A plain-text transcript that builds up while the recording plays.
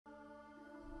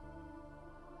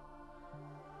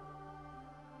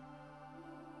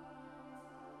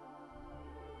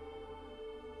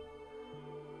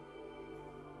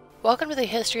Welcome to the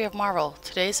History of Marvel.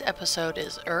 Today's episode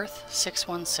is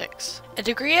Earth-616. A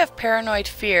degree of paranoid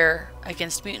fear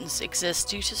against mutants exists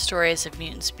due to stories of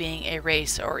mutants being a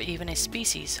race or even a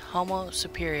species, Homo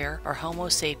superior or Homo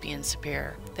sapiens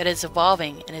superior, that is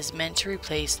evolving and is meant to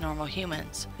replace normal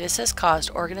humans. This has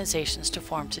caused organizations to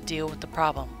form to deal with the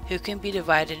problem, who can be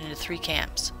divided into three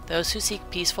camps: those who seek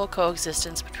peaceful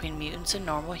coexistence between mutants and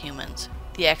normal humans,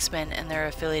 the X-Men and their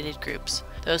affiliated groups,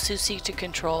 those who seek to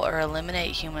control or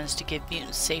eliminate humans to give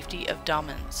mutants safety of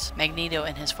dominance, Magneto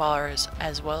and his followers,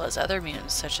 as well as other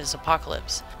mutants such as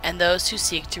Apocalypse, and those who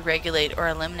seek to regulate or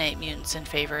eliminate mutants in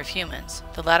favor of humans.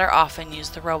 The latter often use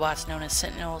the robots known as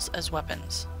Sentinels as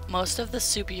weapons. Most of the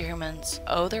superhumans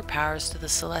owe their powers to the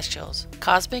Celestials,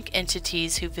 cosmic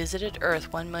entities who visited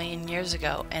Earth 1 million years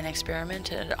ago and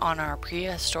experimented on our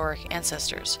prehistoric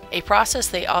ancestors, a process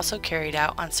they also carried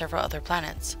out on several other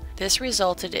planets. This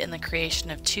resulted in the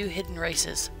creation of two hidden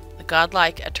races, the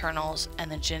godlike Eternals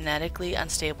and the genetically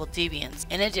unstable Deviants,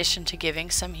 in addition to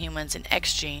giving some humans an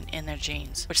X gene in their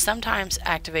genes, which sometimes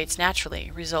activates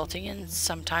naturally, resulting in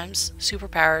sometimes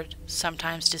superpowered,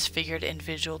 sometimes disfigured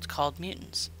individuals called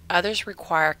mutants. Others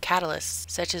require catalysts,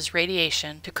 such as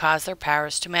radiation, to cause their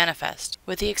powers to manifest.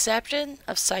 With the exception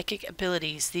of psychic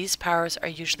abilities, these powers are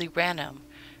usually random.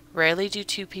 Rarely do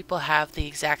two people have the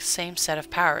exact same set of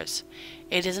powers.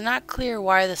 It is not clear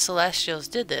why the Celestials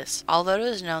did this, although it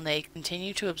is known they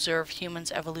continue to observe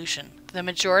humans' evolution. The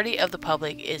majority of the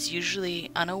public is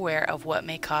usually unaware of what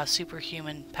may cause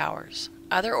superhuman powers.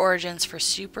 Other origins for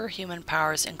superhuman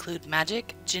powers include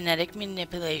magic, genetic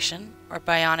manipulation, or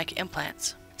bionic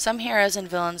implants. Some heroes and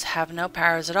villains have no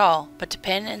powers at all, but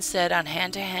depend instead on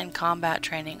hand-to-hand combat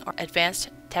training or advanced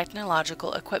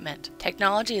technological equipment.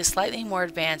 Technology is slightly more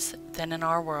advanced than in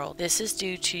our world. This is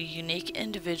due to unique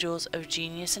individuals of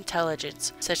genius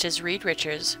intelligence, such as Reed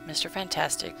Richards, Mr.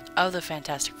 Fantastic of the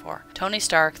Fantastic Four, Tony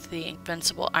Stark, the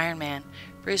Invincible Iron Man,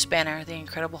 Bruce Banner, the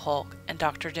Incredible Hulk, and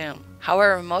Doctor Doom.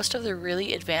 However, most of the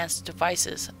really advanced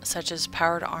devices, such as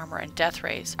powered armor and death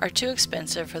rays, are too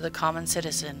expensive for the common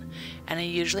citizen and are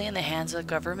usually in the hands of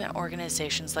government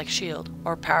organizations like S.H.I.E.L.D.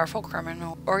 or powerful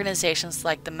criminal organizations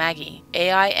like the MAGI,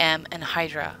 AIM, and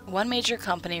Hydra. One major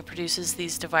company produces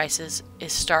these devices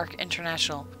is Stark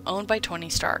International, owned by Tony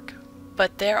Stark.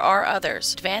 But there are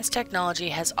others. Advanced technology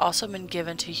has also been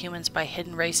given to humans by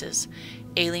hidden races,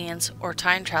 aliens, or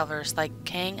time travelers like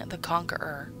Kang the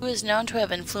Conqueror, who is known to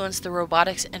have influenced the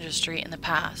robotics industry in the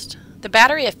past. The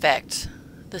battery effect.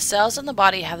 The cells in the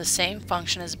body have the same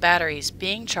function as batteries,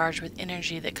 being charged with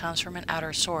energy that comes from an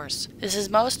outer source. This is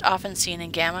most often seen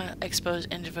in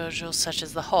gamma-exposed individuals such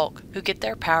as the Hulk, who get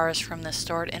their powers from the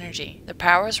stored energy. The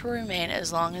powers will remain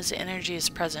as long as the energy is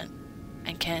present,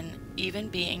 and can even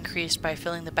be increased by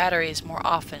filling the batteries more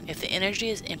often. If the energy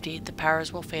is emptied, the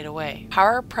powers will fade away.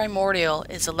 Power primordial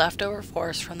is a leftover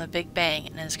force from the Big Bang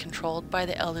and is controlled by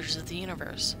the elders of the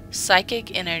universe.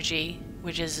 Psychic energy,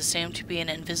 which is assumed to be an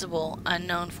invisible,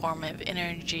 unknown form of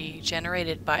energy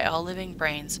generated by all living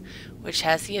brains, which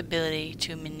has the ability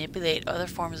to manipulate other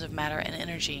forms of matter and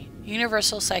energy.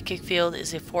 Universal psychic field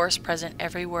is a force present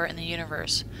everywhere in the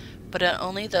universe, but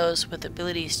only those with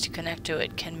abilities to connect to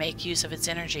it can make use of its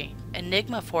energy.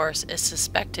 Enigma Force is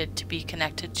suspected to be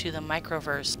connected to the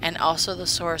Microverse and also the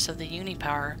source of the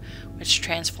Unipower, which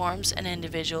transforms an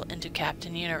individual into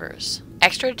Captain Universe.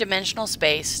 Extra-dimensional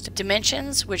space,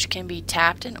 dimensions which can be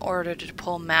tapped in order to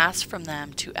pull mass from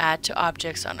them to add to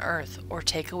objects on Earth, or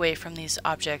take away from these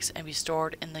objects and be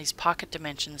stored in these pocket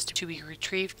dimensions to be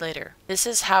retrieved later. This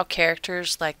is how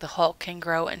characters like the Hulk can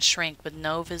grow and shrink with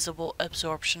no visible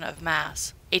absorption of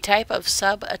mass. A type of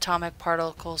subatomic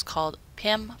particles called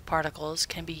PIM particles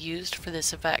can be used for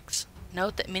this effect.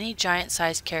 Note that many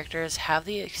giant-sized characters have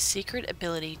the secret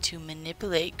ability to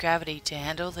manipulate gravity to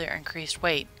handle their increased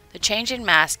weight. The change in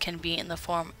mass can be in the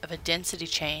form of a density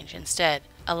change instead,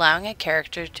 allowing a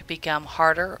character to become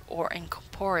harder or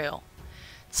incorporeal.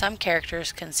 Some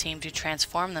characters can seem to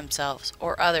transform themselves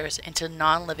or others into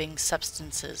non-living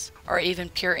substances, or even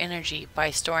pure energy,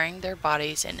 by storing their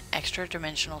bodies in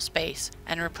extra-dimensional space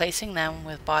and replacing them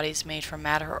with bodies made from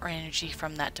matter or energy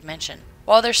from that dimension,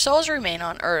 while their souls remain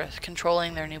on Earth,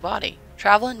 controlling their new body.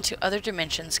 Travel into other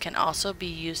dimensions can also be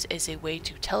used as a way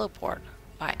to teleport,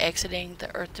 by exiting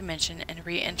the Earth dimension and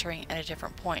re-entering at a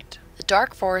different point. The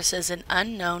Dark Force is an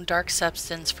unknown dark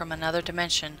substance from another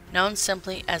dimension, known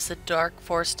simply as the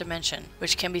Darkforce Dimension,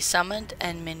 which can be summoned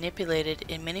and manipulated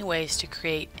in many ways to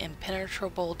create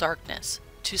impenetrable darkness.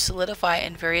 to solidify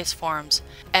in various forms,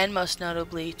 and most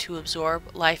notably to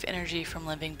absorb life energy from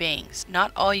living beings.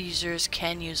 Not all users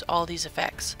can use all these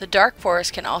effects. The Dark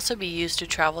Force can also be used to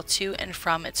travel to and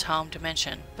from its home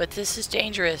dimension, but this is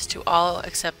dangerous to all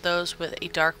except those with a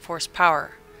Dark Force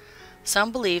power.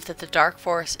 Some believe that the Dark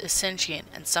Force is sentient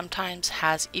and sometimes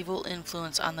has evil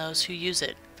influence on those who use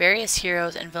it. Various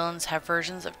heroes and villains have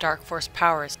versions of Dark Force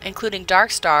powers, including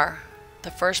Darkstar,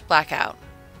 the first Blackout,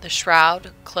 the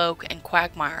Shroud, Cloak, and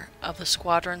Quagmire of the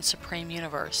Squadron Supreme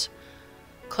universe.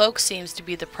 Cloak seems to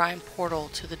be the prime portal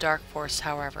to the Dark Force,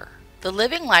 however. The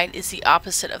Living Light is the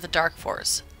opposite of the Dark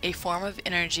Force, a form of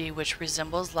energy which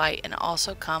resembles light and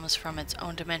also comes from its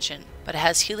own dimension, but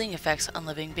has healing effects on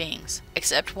living beings,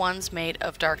 except ones made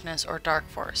of darkness or Dark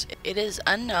Force. It is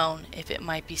unknown if it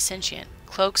might be sentient.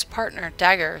 Cloak's partner,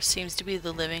 Dagger, seems to be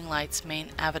the Living Light's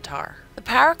main avatar. The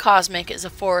Power Cosmic is a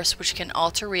force which can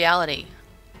alter reality,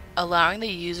 allowing the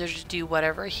user to do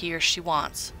whatever he or she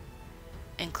wants,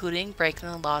 including breaking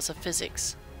the laws of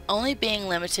physics, only being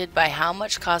limited by how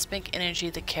much cosmic energy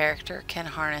the character can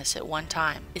harness at one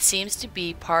time. It seems to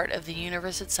be part of the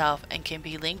universe itself and can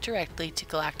be linked directly to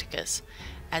Galacticus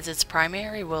as its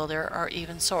primary wielder or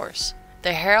even source.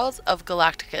 The Heralds of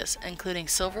Galacticus, including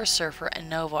Silver Surfer and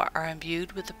Nova, are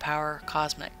imbued with the power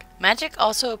cosmic. Magic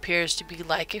also appears to be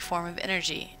like a form of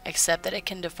energy, except that it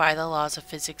can defy the laws of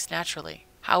physics naturally.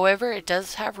 However, it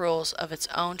does have rules of its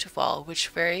own to follow, which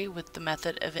vary with the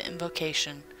method of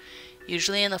invocation,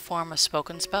 usually in the form of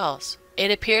spoken spells.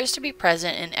 It appears to be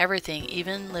present in everything,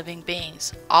 even living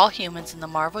beings. All humans in the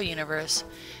Marvel Universe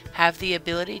have the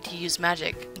ability to use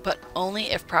magic, but only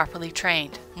if properly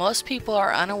trained. Most people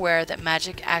are unaware that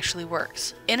magic actually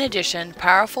works. In addition,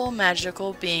 powerful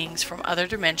magical beings from other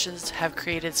dimensions have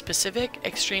created specific,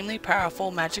 extremely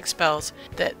powerful magic spells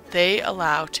that they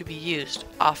allow to be used,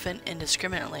 often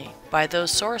indiscriminately, by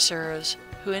those sorcerers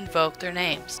who invoke their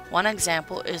names. One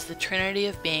example is the trinity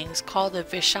of beings called the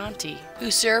Vishanti, who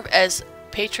serve as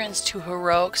patrons to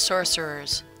heroic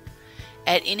sorcerers.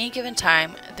 At any given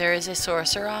time, there is a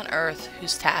sorcerer on Earth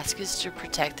whose task is to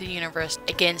protect the universe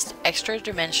against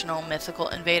extra-dimensional mythical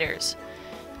invaders.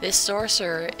 This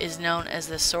sorcerer is known as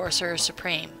the Sorcerer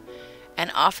Supreme, an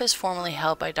office formerly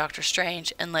held by Doctor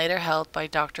Strange and later held by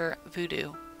Dr.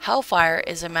 Voodoo. Hellfire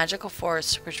is a magical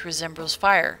force which resembles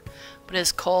fire, but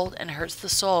is cold and hurts the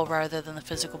soul rather than the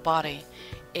physical body.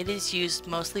 It is used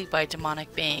mostly by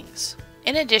demonic beings.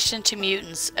 In addition to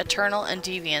mutants, Eternal, and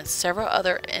Deviants, several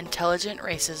other intelligent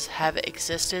races have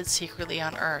existed secretly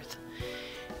on Earth.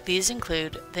 These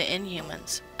include the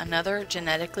Inhumans, another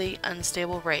genetically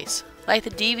unstable race, like the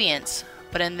Deviants,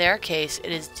 but in their case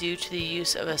it is due to the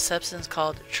use of a substance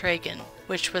called Tragan,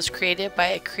 which was created by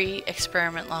a Kree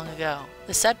experiment long ago.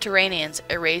 The Subterraneans,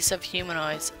 a race of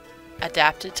humanoids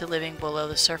adapted to living below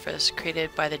the surface,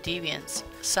 created by the Deviants.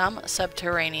 Some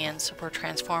Subterraneans were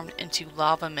transformed into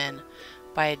lava men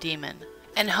by a demon.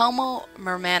 And Homo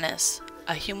Mermanus,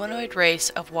 a humanoid race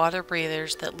of water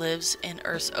breathers that lives in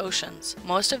Earth's oceans.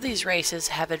 Most of these races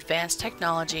have advanced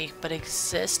technology but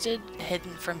existed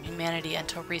hidden from humanity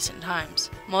until recent times.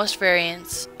 Most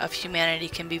variants of humanity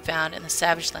can be found in the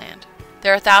Savage Land.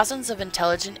 There are thousands of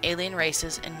intelligent alien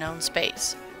races in known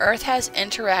space. Earth has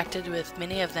interacted with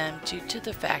many of them due to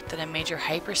the fact that a major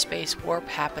hyperspace warp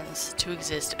happens to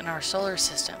exist in our solar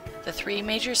system. The three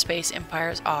major space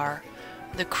empires are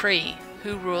the Kree,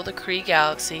 who rule the Kree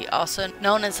galaxy, also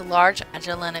known as the Large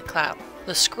Magellanic Cloud.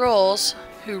 The Skrulls,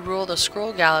 who rule the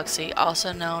Skrull galaxy,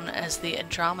 also known as the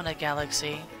Andromeda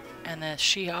galaxy, and the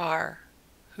Shi'ar,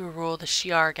 who rule the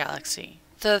Shi'ar galaxy.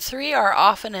 The three are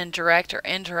often in direct or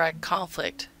indirect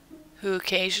conflict, who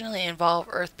occasionally involve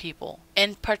Earth people.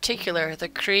 In particular, the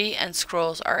Kree and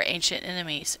Skrulls are ancient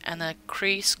enemies, and the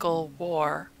Kree-Skrull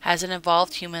War has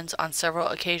involved humans on several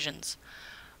occasions.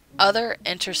 Other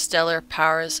interstellar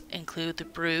powers include the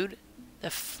Brood,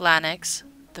 the Phalanx,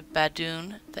 the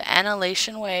Badoon, the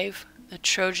Annihilation Wave, the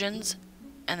Trojans,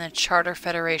 and the Charter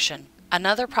Federation.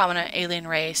 Another prominent alien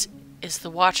race is the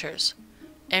Watchers,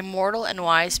 immortal and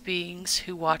wise beings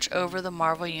who watch over the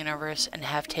Marvel Universe and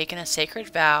have taken a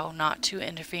sacred vow not to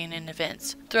intervene in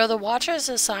events. Though the Watchers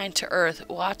assigned to Earth,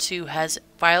 Uatu has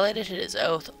violated his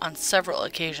oath on several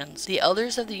occasions. The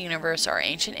Elders of the Universe are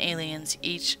ancient aliens,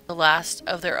 each the last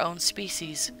of their own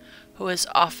species, who has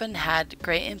often had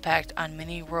great impact on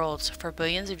many worlds for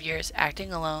billions of years,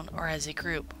 acting alone or as a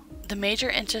group. The major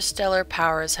interstellar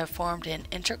powers have formed an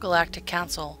intergalactic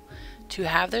council to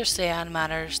have their say on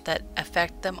matters that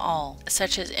affect them all,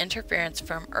 such as interference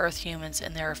from Earth humans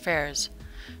in their affairs,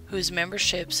 whose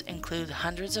memberships include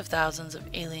hundreds of thousands of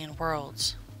alien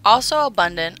worlds. Also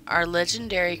abundant are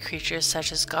legendary creatures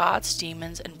such as gods,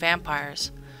 demons, and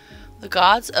vampires. The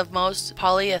gods of most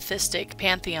polytheistic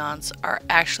pantheons are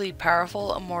actually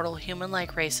powerful, immortal,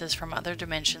 human-like races from other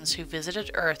dimensions who visited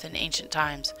Earth in ancient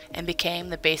times and became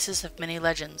the basis of many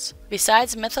legends.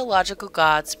 Besides mythological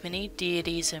gods, many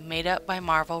deities made up by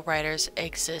Marvel writers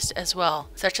exist as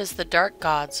well, such as the Dark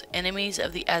Gods, enemies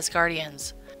of the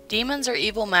Asgardians. Demons are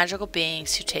evil magical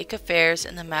beings who take affairs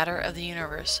in the matter of the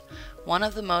universe, one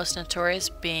of the most notorious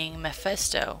being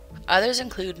Mephisto. Others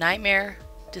include Nightmare,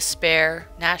 Despair,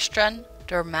 Nashtran,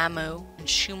 Dormammu, and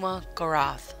Shuma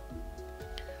Gorath.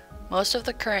 Most of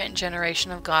the current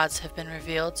generation of gods have been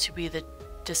revealed to be the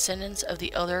descendants of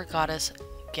the elder goddess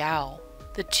Gao.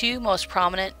 The two most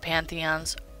prominent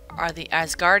pantheons are the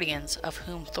Asgardians, of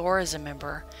whom Thor is a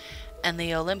member, and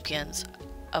the Olympians,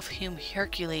 of whom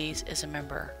Hercules is a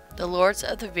member. The lords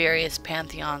of the various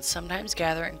pantheons sometimes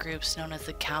gather in groups known as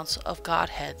the Council of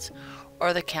Godheads,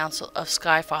 or the Council of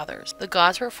Skyfathers. The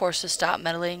gods were forced to stop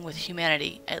meddling with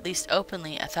humanity, at least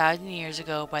openly, 1,000 years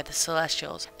ago by the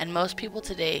Celestials, and most people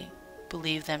today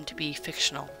believe them to be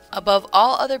fictional. Above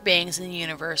all other beings in the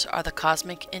universe are the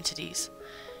cosmic entities,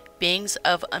 beings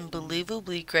of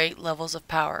unbelievably great levels of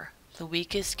power. The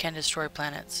weakest can destroy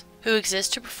planets, who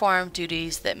exist to perform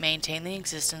duties that maintain the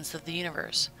existence of the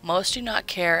universe. Most do not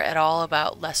care at all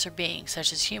about lesser beings,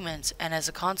 such as humans, and as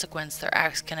a consequence their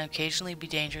acts can occasionally be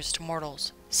dangerous to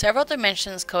mortals. Several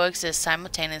dimensions coexist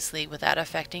simultaneously without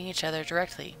affecting each other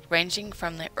directly, ranging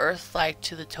from the Earth-like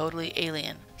to the totally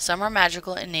alien. Some are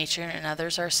magical in nature and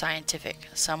others are scientific.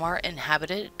 Some are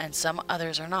inhabited and some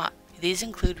others are not. These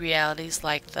include realities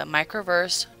like the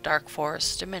Microverse,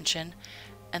 Darkforce Dimension,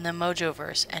 and the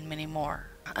Mojoverse, and many more.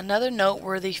 Another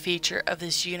noteworthy feature of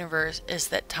this universe is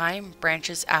that time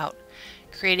branches out,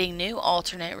 creating new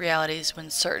alternate realities when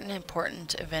certain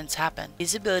important events happen.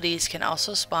 These abilities can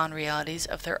also spawn realities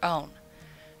of their own.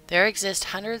 There exist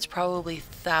hundreds, probably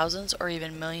thousands, or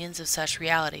even millions of such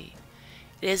reality.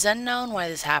 It is unknown why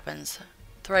this happens,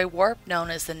 though a warp known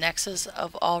as the nexus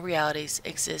of all realities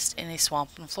exists in a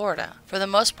swamp in Florida. For the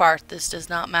most part, this does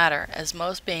not matter, as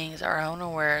most beings are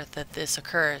unaware that this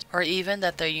occurs, or even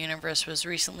that their universe was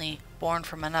recently born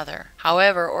from another.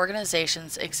 However,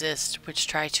 organizations exist which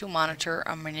try to monitor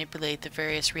or manipulate the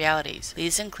various realities.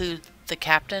 These include the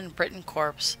Captain Britain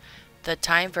Corps, the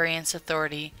Time Variance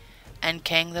Authority, and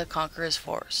Kang the Conqueror's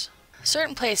Force.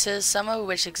 Certain places, some of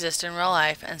which exist in real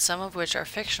life and some of which are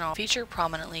fictional, feature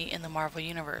prominently in the Marvel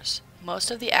Universe.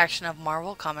 Most of the action of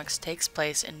Marvel Comics takes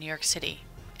place in New York City.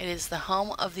 It is the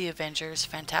home of the Avengers,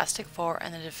 Fantastic Four,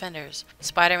 and the Defenders,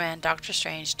 Spider-Man, Doctor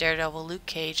Strange, Daredevil, Luke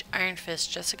Cage, Iron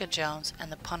Fist, Jessica Jones,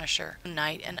 and the Punisher, Moon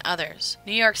Knight, and others.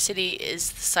 New York City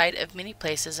is the site of many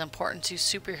places important to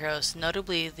superheroes,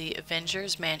 notably the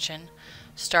Avengers Mansion,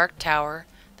 Stark Tower,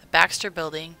 the Baxter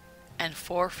Building, and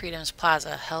Four Freedoms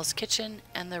Plaza, Hell's Kitchen,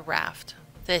 and the Raft,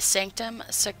 the Sanctum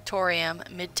Sanctorum,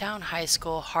 Midtown High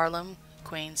School, Harlem,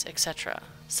 Queens, etc.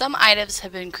 Some items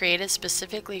have been created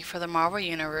specifically for the Marvel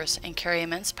Universe and carry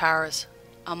immense powers,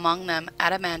 among them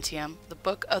adamantium, the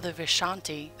Book of the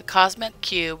Vishanti, the Cosmic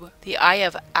Cube, the Eye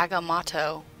of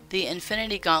Agamotto, the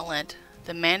Infinity Gauntlet,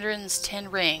 the Mandarin's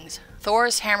 10 Rings,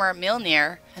 Thor's Hammer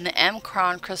Mjolnir, and the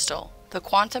M-Cron Crystal, the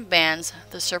Quantum Bands,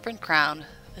 the Serpent Crown,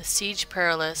 the Siege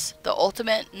Perilous, the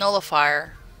Ultimate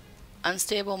Nullifier,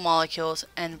 Unstable Molecules,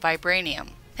 and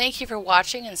Vibranium. Thank you for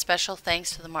watching, and special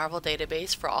thanks to the Marvel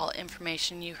Database for all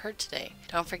information you heard today.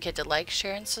 Don't forget to like,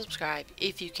 share, and subscribe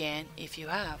if you can, if you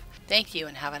have. Thank you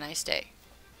and have a nice day.